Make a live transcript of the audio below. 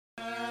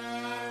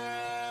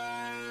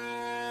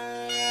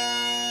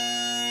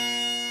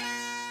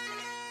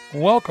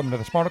Welcome to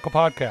the Smarticle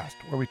podcast,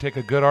 where we take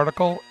a good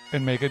article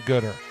and make it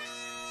gooder.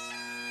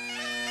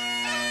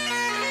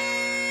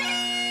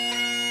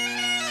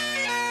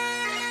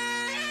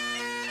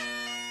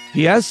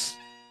 Yes,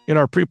 in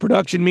our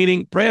pre-production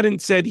meeting, Brandon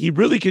said he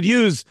really could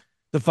use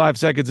the 5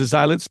 seconds of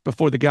silence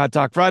before the God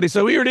Talk Friday.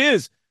 So here it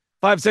is.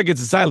 5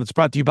 seconds of silence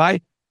brought to you by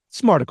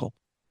Smarticle.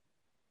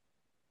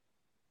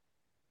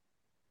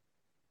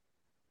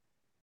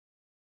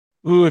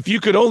 Ooh, if you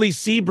could only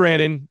see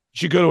Brandon, you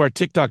should go to our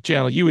TikTok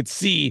channel. You would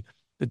see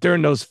that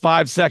during those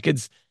 5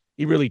 seconds,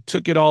 he really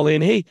took it all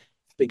in. Hey,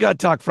 the God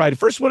Talk Friday.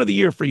 First one of the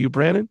year for you,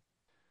 Brandon.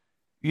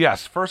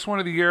 Yes, first one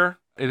of the year.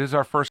 It is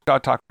our first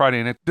God Talk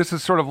Friday, and this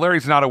is sort of,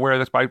 Larry's not aware of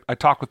this, but I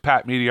talked with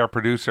Pat Meady, our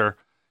producer,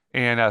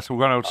 and so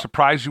we're going to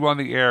surprise you on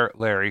the air,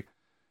 Larry,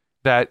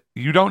 that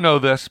you don't know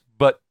this,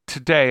 but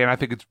today, and I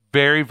think it's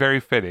very, very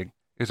fitting,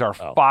 is our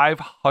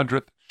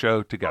 500th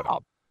show together.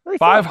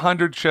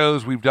 500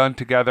 shows we've done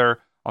together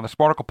on the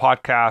Smarticle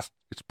podcast.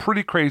 It's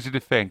pretty crazy to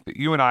think that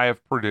you and I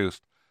have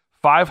produced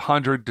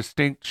 500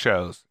 distinct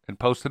shows and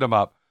posted them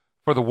up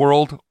for the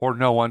world or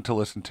no one to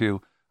listen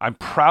to. I'm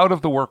proud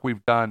of the work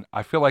we've done.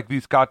 I feel like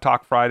these God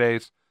Talk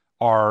Fridays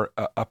are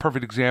a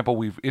perfect example.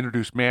 We've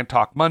introduced Man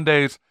Talk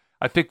Mondays.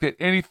 I think that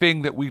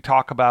anything that we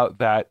talk about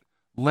that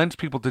lends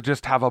people to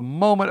just have a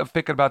moment of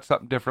thinking about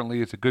something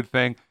differently is a good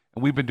thing.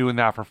 And we've been doing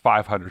that for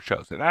 500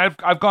 shows. And I've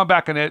gone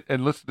back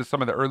and listened to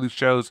some of the early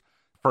shows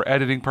for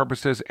editing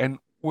purposes, and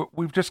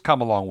we've just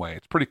come a long way.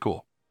 It's pretty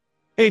cool.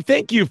 Hey,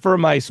 thank you for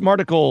my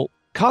Smarticle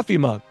coffee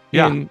mug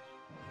in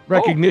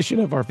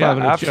recognition of our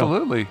 500th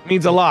absolutely. show.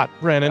 Means a lot,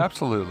 Brandon.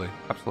 Absolutely.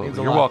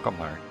 You're welcome,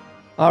 Larry.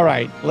 All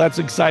right. Well, that's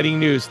exciting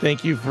news.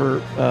 Thank you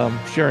for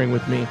sharing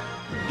with me.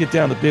 Get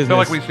down to business. I feel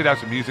like we should have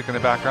some music in the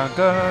background.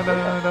 Da, da,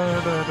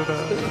 da, da, da,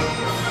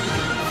 da.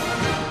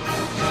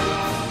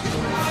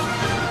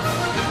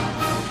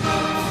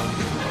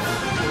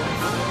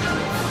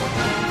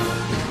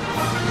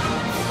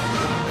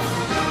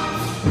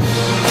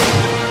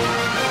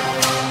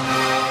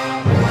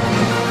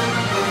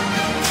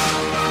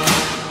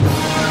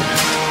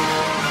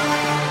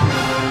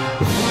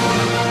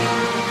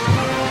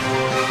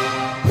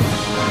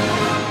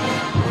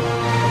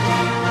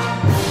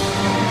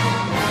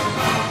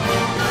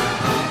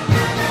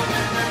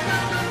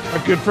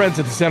 Good friends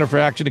at the Center for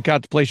Action and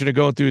Contemplation are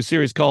going through a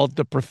series called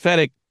The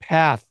Prophetic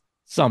Path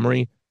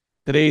Summary.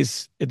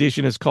 Today's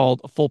edition is called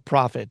A Full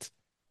Prophet.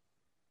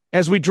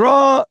 As we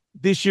draw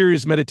this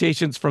year's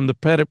meditations from the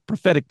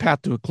prophetic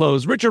path to a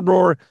close, Richard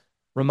Rohr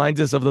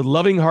reminds us of the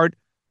loving heart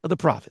of the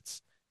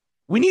prophets.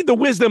 We need the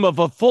wisdom of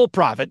a full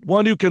prophet,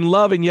 one who can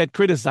love and yet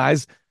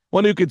criticize,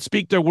 one who can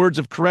speak their words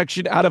of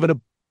correction out of an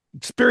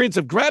experience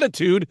of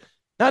gratitude,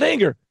 not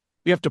anger.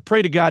 We have to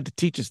pray to God to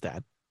teach us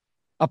that.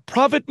 A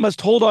prophet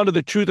must hold on to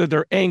the truth of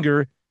their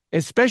anger,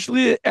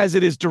 especially as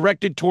it is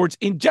directed towards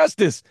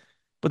injustice.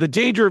 But the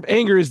danger of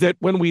anger is that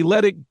when we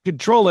let it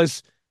control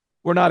us,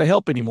 we're not a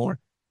help anymore.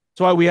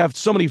 That's why we have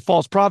so many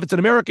false prophets in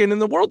America and in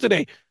the world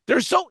today. They're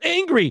so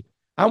angry.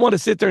 I want to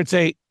sit there and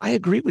say, I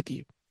agree with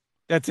you.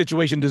 That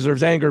situation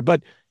deserves anger,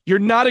 but you're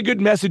not a good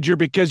messenger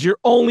because you're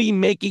only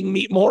making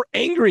me more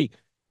angry.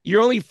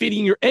 You're only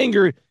feeding your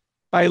anger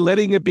by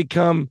letting it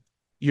become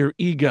your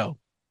ego.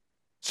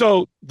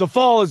 So the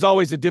fall is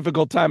always a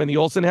difficult time in the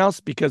Olsen house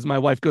because my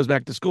wife goes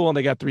back to school and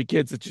they got 3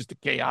 kids. It's just a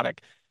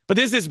chaotic. But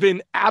this has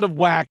been out of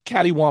whack,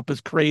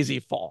 cattywampus, crazy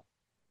fall.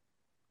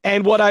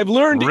 And what I've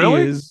learned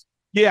is,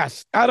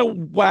 yes, out of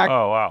whack,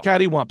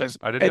 cattywampus.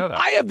 I didn't know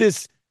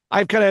that.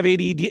 I've kind of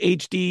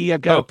ADHD. I've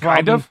got a problem.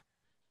 Kind of?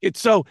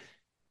 It's so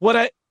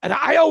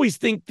I always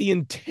think the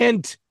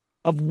intent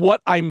of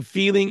what I'm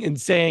feeling and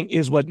saying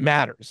is what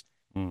matters.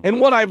 And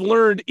what I've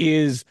learned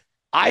is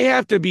I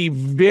have to be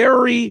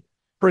very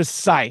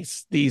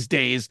precise these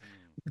days,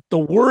 the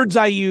words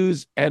I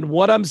use and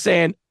what I'm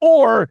saying,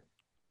 or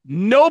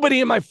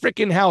nobody in my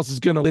freaking house is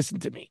going to listen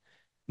to me.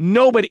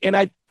 Nobody. And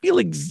I feel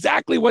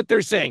exactly what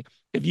they're saying.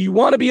 If you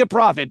want to be a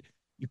prophet,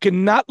 you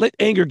cannot let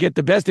anger get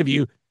the best of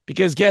you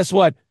because guess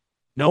what?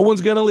 No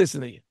one's going to listen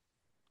to you.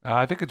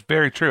 I think it's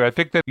very true. I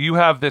think that you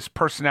have this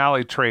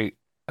personality trait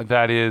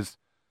that is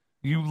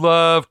you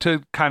love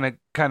to kind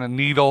of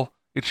needle.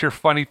 It's your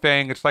funny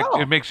thing. It's like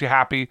it makes you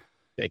happy.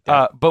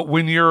 But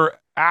when you're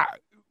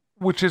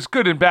which is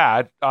good and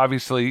bad,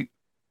 obviously,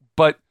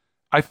 but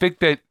I think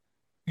that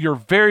you're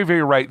very,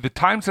 very right. The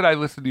times that I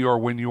listen to you are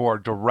when you are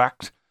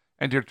direct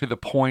and you're to the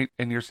point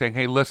and you're saying,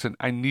 hey, listen,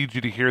 I need you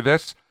to hear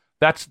this.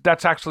 That's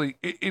actually,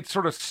 it's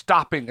sort of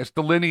stopping. It's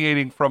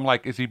delineating from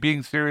like, is he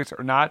being serious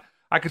or not?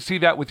 I could see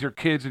that with your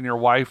kids and your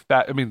wife.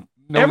 Everybody.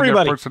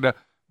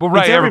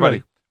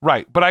 Everybody.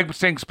 Right. But I'm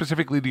saying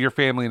specifically to your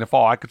family in the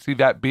fall, I could see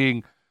that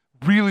being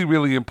really,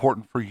 really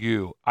important for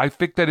you. I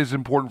think that is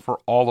important for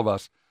all of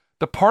us.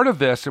 The part of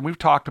this, and we've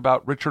talked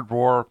about Richard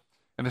Rohr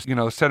and this,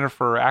 the Center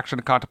for Action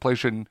and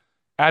Contemplation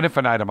ad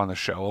infinitum on the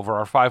show. Over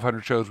our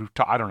 500 shows, we've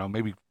I don't know,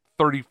 maybe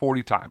 30,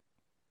 40 times.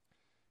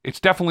 It's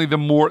definitely the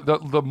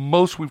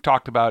most we've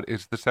talked about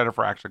is the Center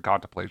for Action and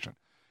Contemplation.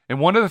 And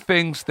one of the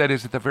things that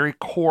is at the very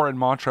core and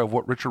mantra of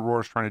what Richard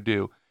Rohr is trying to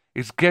do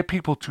is get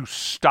people to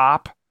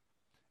stop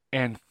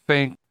and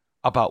think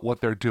about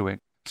what they're doing.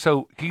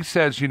 So he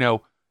says,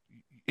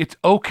 it's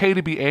okay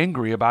to be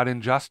angry about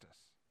injustice,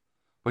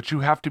 but you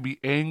have to be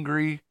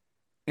angry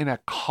in a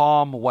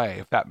calm way,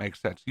 if that makes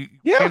sense. You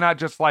cannot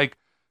just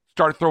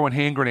start throwing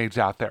hand grenades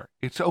out there.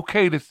 It's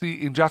okay to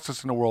see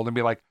injustice in the world and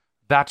be like,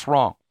 that's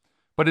wrong.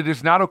 But it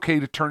is not okay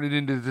to turn it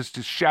into this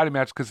shouting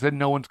match, because then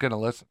no one's going to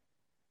listen.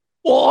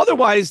 Well,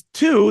 otherwise,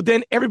 too,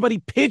 then everybody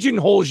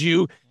pigeonholes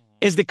you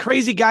as the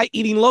crazy guy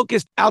eating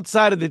locust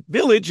outside of the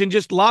village and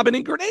just lobbing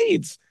in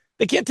grenades.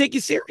 They can't take you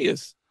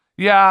serious.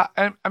 Yeah,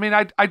 and I mean,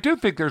 I do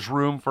think there's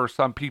room for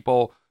some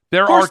people.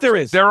 Of course there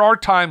is. There are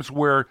times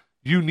where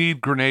you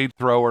need grenade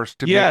throwers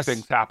to make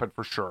things happen,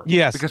 for sure.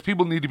 Yes. Because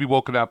people need to be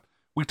woken up.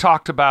 We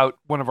talked about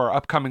one of our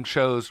upcoming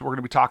shows. We're going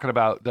to be talking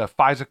about the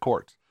FISA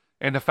courts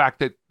and the fact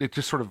that it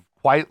just sort of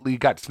quietly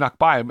got snuck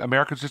by.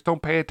 Americans just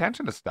don't pay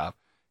attention to stuff.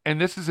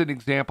 And this is an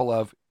example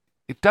of,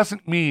 it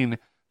doesn't mean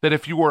that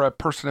if you are a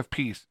person of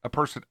peace, a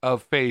person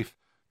of faith,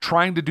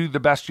 trying to do the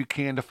best you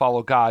can to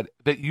follow God,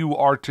 that you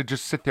are to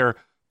just sit there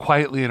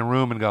quietly in a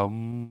room and go,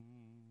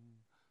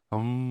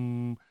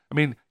 I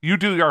mean, you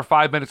do your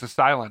 5 minutes of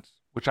silence,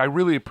 which I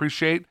really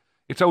appreciate.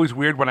 It's always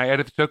weird when I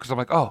edit the show, because I'm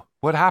like, oh,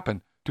 what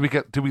happened?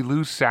 Did we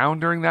lose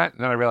sound during that?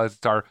 And then I realize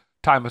it's our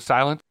time of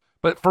silence.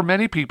 But for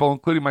many people,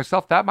 including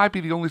myself, that might be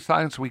the only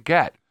silence we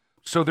get.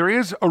 So there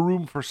is a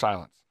room for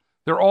silence.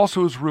 There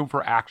also is room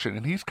for action.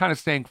 And he's kind of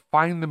saying,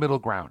 find the middle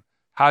ground.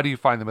 How do you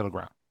find the middle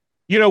ground?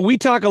 We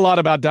talk a lot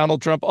about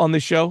Donald Trump on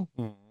this show.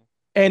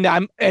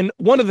 Mm-hmm. And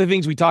one of the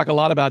things we talk a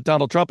lot about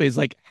Donald Trump is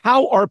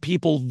how are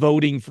people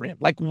voting for him?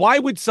 Why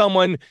would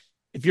someone,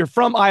 if you're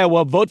from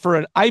Iowa, vote for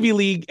an Ivy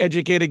League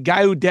educated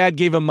guy who dad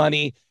gave him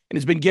money and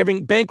has been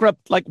giving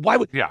bankrupt? Why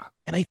would? Yeah.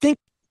 And I think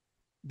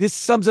this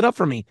sums it up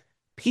for me.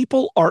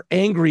 People are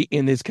angry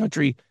in this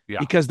country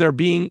because they're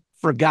being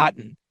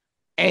forgotten.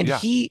 And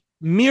he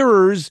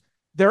mirrors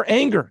their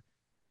anger.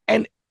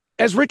 And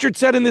as Richard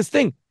said in this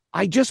thing,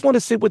 I just want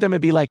to sit with them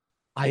and be like,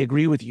 I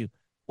agree with you.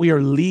 We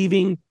are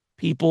leaving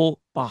people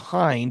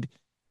behind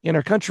in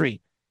our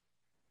country.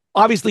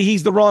 Obviously,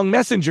 he's the wrong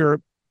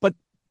messenger, but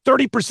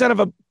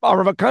 30%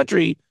 of a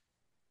country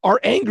are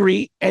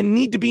angry and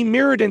need to be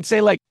mirrored and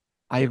say,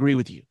 I agree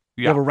with you.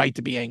 You have a right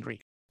to be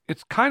angry.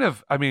 It's kind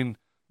of, I mean,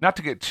 not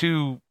to get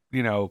too,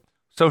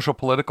 social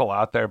political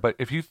out there, but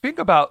if you think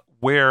about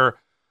where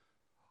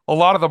a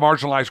lot of the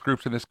marginalized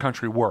groups in this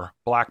country were,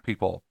 Black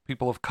people,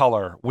 people of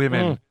color,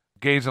 women,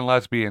 gays and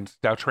lesbians,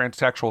 now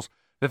transsexuals,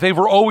 that they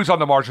were always on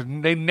the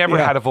margin. They never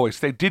had a voice.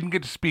 They didn't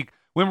get to speak.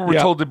 Women were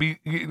told to be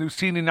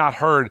seen and not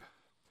heard.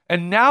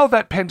 And now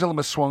that pendulum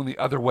has swung the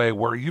other way,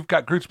 where you've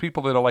got groups of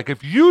people that are like,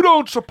 if you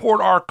don't support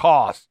our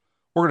cause,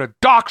 we're going to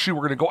dox you.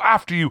 We're going to go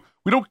after you.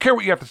 We don't care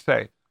what you have to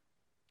say.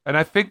 And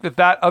I think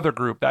that other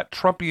group, that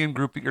Trumpian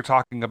group that you're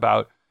talking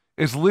about,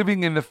 is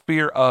living in the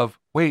fear of,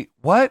 wait,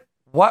 what?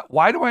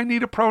 Why do I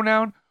need a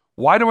pronoun?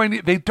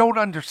 They don't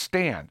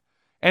understand.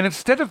 And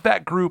instead of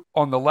that group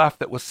on the left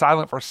that was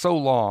silent for so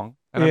long,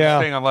 and I'm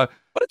just saying on left,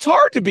 but it's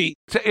hard to be.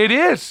 It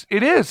is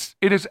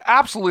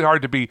absolutely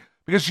hard to be,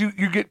 because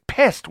you get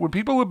pissed when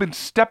people have been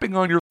stepping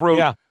on your throat.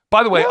 Yeah.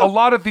 By the way, a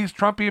lot of these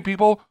Trumpian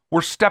people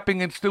were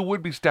stepping and still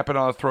would be stepping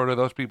on the throat of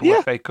those people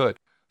if they could.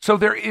 So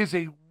there is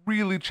a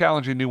really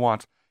challenging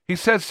nuance. He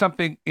says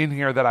something in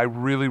here that I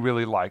really,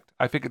 really liked.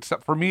 I think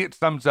for me, it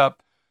sums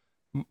up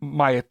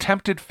my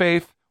attempted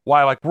faith,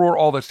 why I roar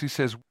all this. He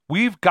says,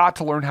 we've got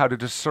to learn how to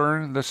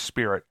discern the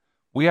spirit.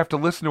 We have to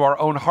listen to our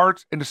own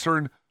hearts and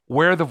discern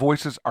where the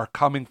voices are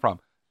coming from.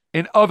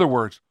 In other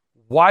words,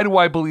 why do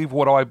I believe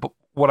what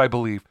I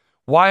believe?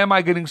 Why am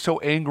I getting so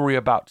angry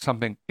about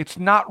something? It's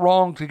not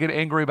wrong to get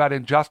angry about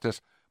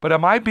injustice, but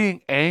am I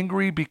being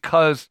angry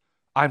because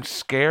I'm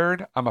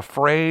scared? I'm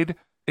afraid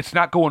it's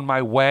not going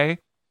my way?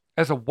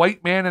 As a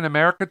white man in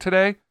America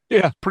today,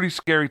 it's a pretty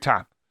scary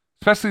time,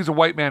 especially as a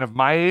white man of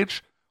my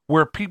age,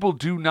 where people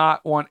do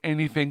not want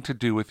anything to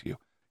do with you.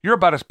 You're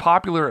about as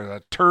popular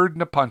as a turd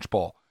in a punch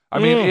bowl. I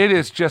mean, it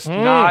is just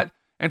not.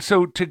 And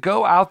so to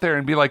go out there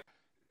and be like,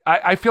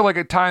 I feel like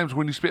at times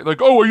when you speak,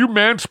 oh, are you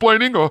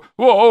mansplaining? Or,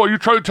 oh, are you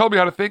trying to tell me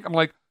how to think? I'm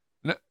like,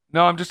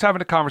 no, I'm just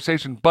having a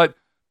conversation. But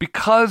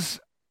because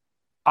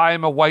I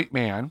am a white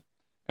man,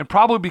 and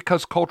probably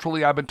because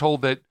culturally I've been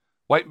told that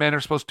white men are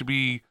supposed to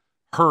be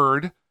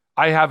heard,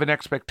 I have an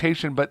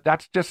expectation, but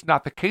that's just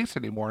not the case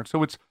anymore. And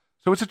so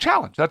it's a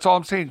challenge. That's all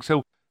I'm saying.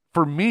 So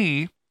for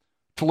me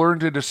to learn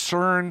to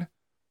discern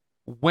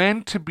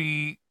when to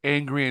be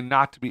angry and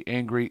not to be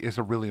angry is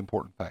a really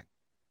important thing.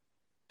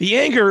 The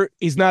anger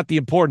is not the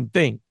important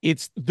thing.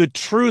 It's the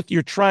truth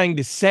you're trying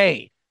to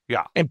say.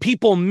 Yeah. And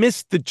people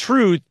miss the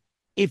truth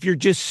if you're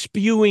just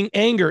spewing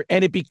anger,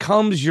 and it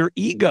becomes your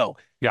ego.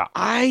 Yeah.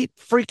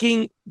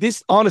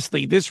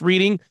 This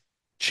reading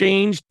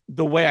changed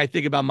the way I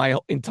think about my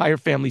entire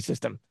family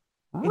system.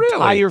 Really?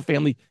 Entire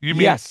family.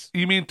 Yes.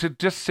 You mean to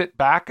just sit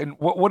back and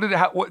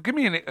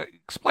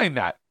explain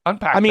that.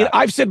 Unpack that. that.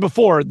 I've said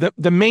before,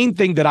 the main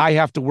thing that I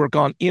have to work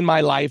on in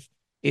my life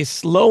is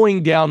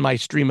slowing down my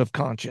stream of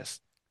conscious.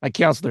 My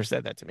counselor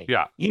said that to me.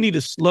 Yeah. You need to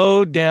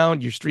slow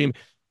down your stream.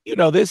 you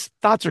know this,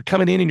 thoughts are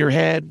coming in your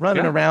head,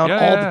 running Yeah, around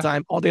yeah, all the yeah,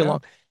 time, all day yeah.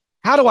 long.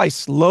 How do I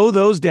slow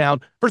those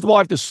down? First of all, I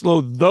have to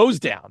slow those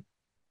down.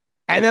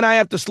 And then I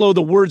have to slow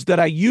the words that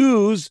I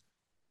use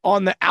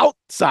on the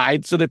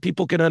outside so that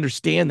people can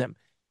understand them.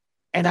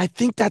 And I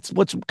think that's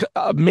what's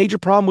a major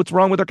problem. What's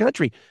wrong with our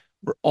country?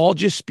 We're all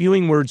just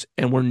spewing words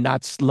and we're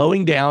not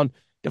slowing down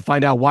to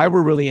find out why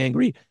we're really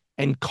angry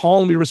and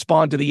calmly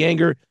respond to the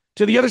anger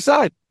to the other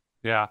side.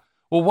 Yeah.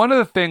 Well, one of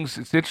the things,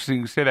 it's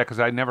interesting you say that because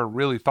I never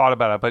really thought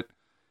about it, but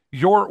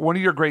one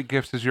of your great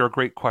gifts is you're a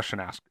great question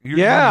asker. You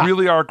Yeah.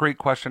 really are a great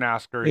question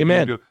asker. You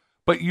Amen. do.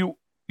 But you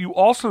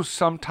also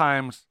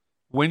sometimes,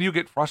 when you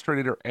get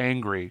frustrated or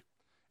angry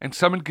and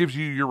someone gives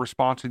you your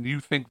response and you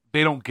think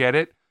they don't get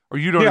it or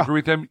you don't Yeah. agree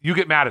with them, you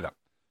get mad at them.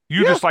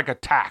 You Yeah. just like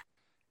attack.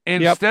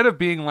 Instead of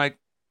being like,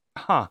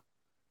 huh,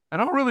 I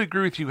don't really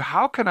agree with you.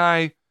 How can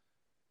I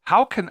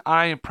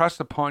impress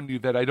upon you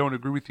that I don't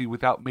agree with you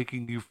without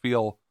making you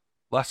feel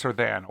lesser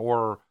than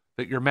or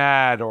that you're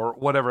mad or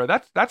whatever?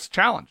 That's a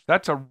challenge.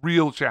 That's a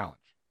real challenge.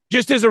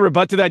 Just as a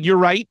rebut to that, you're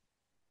right.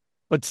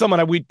 But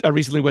I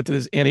recently went to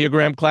this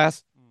Enneagram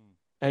class,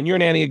 and you're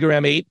an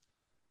Enneagram 8.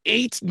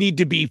 Eights need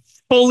to be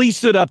fully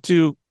stood up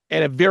to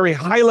at a very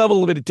high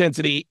level of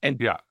intensity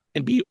Yeah.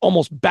 and be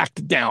almost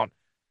backed down.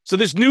 So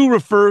this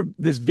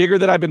this vigor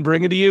that I've been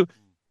bringing to you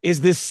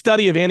is this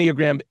study of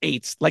Enneagram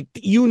 8s. Like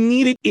you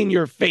need it in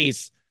your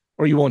face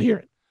or you won't hear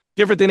it.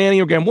 Different than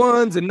Enneagram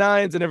 1s and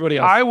 9s and everybody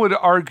else. I would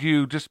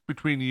argue just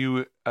between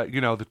you,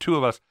 the two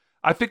of us,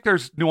 I think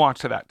there's nuance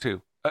to that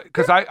too.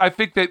 Because I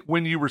think that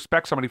when you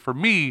respect somebody, for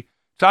me,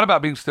 it's not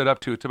about being stood up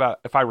to. It's about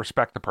if I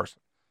respect the person.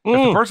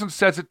 If the person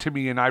says it to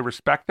me and I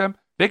respect them,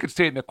 they could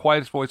say it in the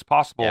quietest voice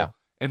possible. Yeah.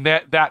 And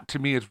that to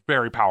me is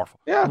very powerful.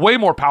 Yeah. Way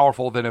more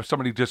powerful than if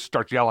somebody just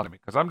starts yelling at me.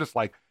 Because I'm just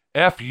like,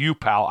 F you,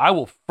 pal. I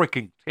will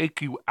freaking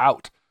take you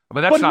out. I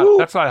mean, that's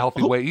not a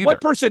healthy way either.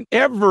 What person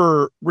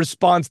ever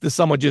responds to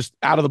someone just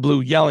out of the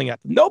blue yelling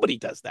at them? Nobody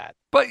does that.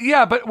 But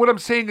what I'm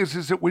saying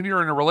is that when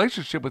you're in a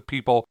relationship with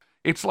people,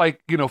 it's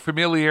like,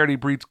 familiarity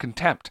breeds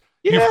contempt.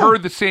 Yeah. You've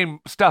heard the same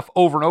stuff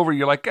over and over.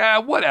 You're like,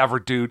 whatever,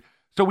 dude.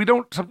 So we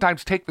don't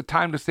sometimes take the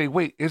time to say,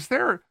 wait,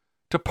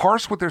 to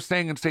parse what they're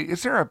saying and say,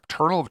 is there a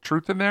kernel of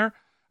truth in there?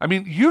 I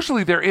mean,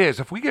 usually there is.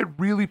 If we get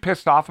really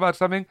pissed off about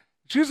something,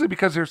 it's usually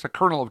because there's a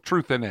kernel of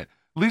truth in it,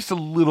 at least a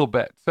little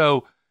bit.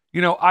 So,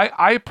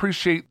 I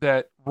appreciate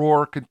that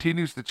Roar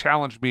continues to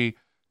challenge me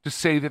to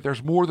say that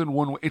there's more than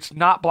one way. It's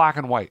not black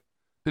and white,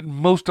 that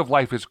most of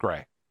life is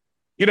gray.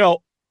 I'm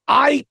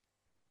going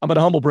to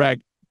humble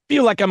brag,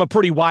 feel like I'm a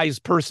pretty wise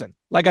person.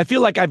 Like I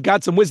feel like I've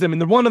got some wisdom.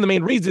 And one of the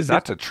main reasons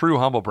that's a true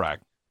humble brag.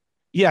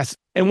 Yes.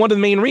 And one of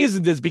the main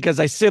reasons is because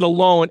I sit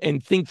alone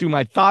and think through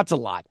my thoughts a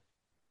lot.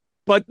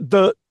 But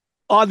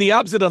on the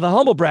opposite of the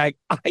humble brag,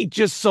 I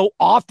just so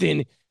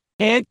often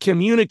can't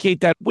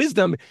communicate that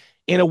wisdom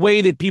in a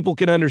way that people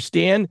can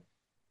understand.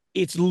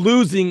 It's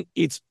losing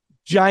its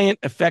giant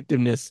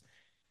effectiveness.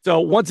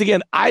 So once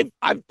again, I've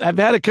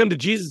had to come to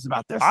Jesus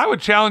about this. I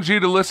would challenge you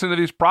to listen to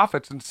these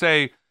prophets and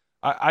say,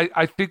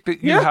 I think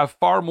that you have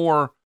far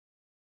more.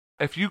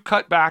 If you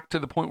cut back to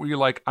the point where you're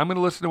like, I'm going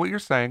to listen to what you're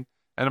saying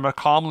and I'm going to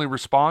calmly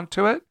respond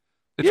to it,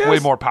 it's way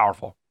more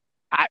powerful.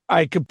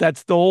 That's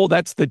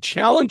the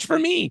challenge for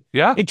me.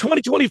 Yeah. In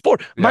 2024,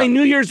 my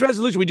New Year's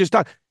resolution, we just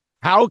talked,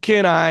 how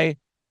can I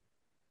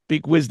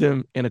speak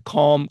wisdom in a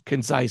calm,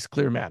 concise,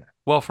 clear manner?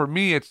 Well, for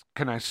me, it's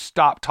can I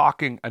stop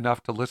talking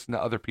enough to listen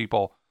to other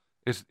people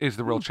is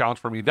the real challenge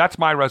for me. That's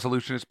my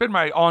resolution. It's been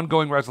my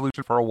ongoing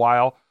resolution for a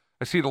while.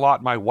 I see it a lot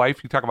in my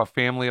wife. You talk about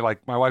family,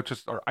 like my wife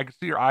I can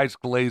see her eyes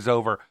glaze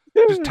over,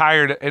 just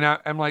tired. And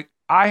I'm like,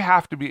 I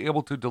have to be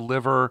able to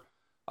deliver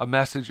a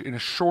message in a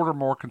shorter,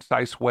 more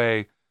concise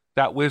way,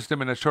 that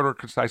wisdom in a shorter,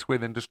 concise way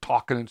than just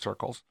talking in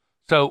circles.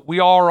 So we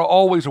are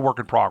always a work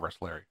in progress,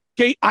 Larry.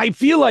 Okay, I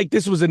feel like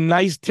this was a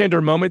nice,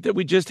 tender moment that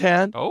we just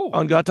had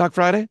on God Talk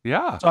Friday.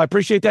 Yeah. So I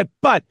appreciate that.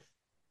 But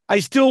I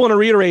still want to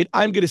reiterate,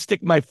 I'm going to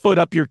stick my foot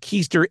up your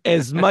keister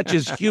as much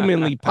as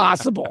humanly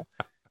possible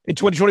in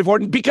 2024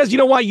 because you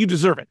know why? You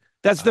deserve it.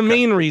 That's the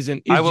main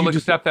reason. I will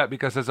accept that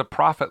because as a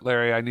prophet,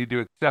 Larry, I need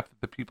to accept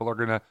that the people are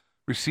going to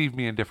receive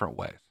me in different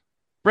ways.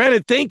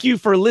 Brandon, thank you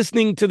for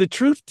listening to the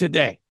truth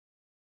today.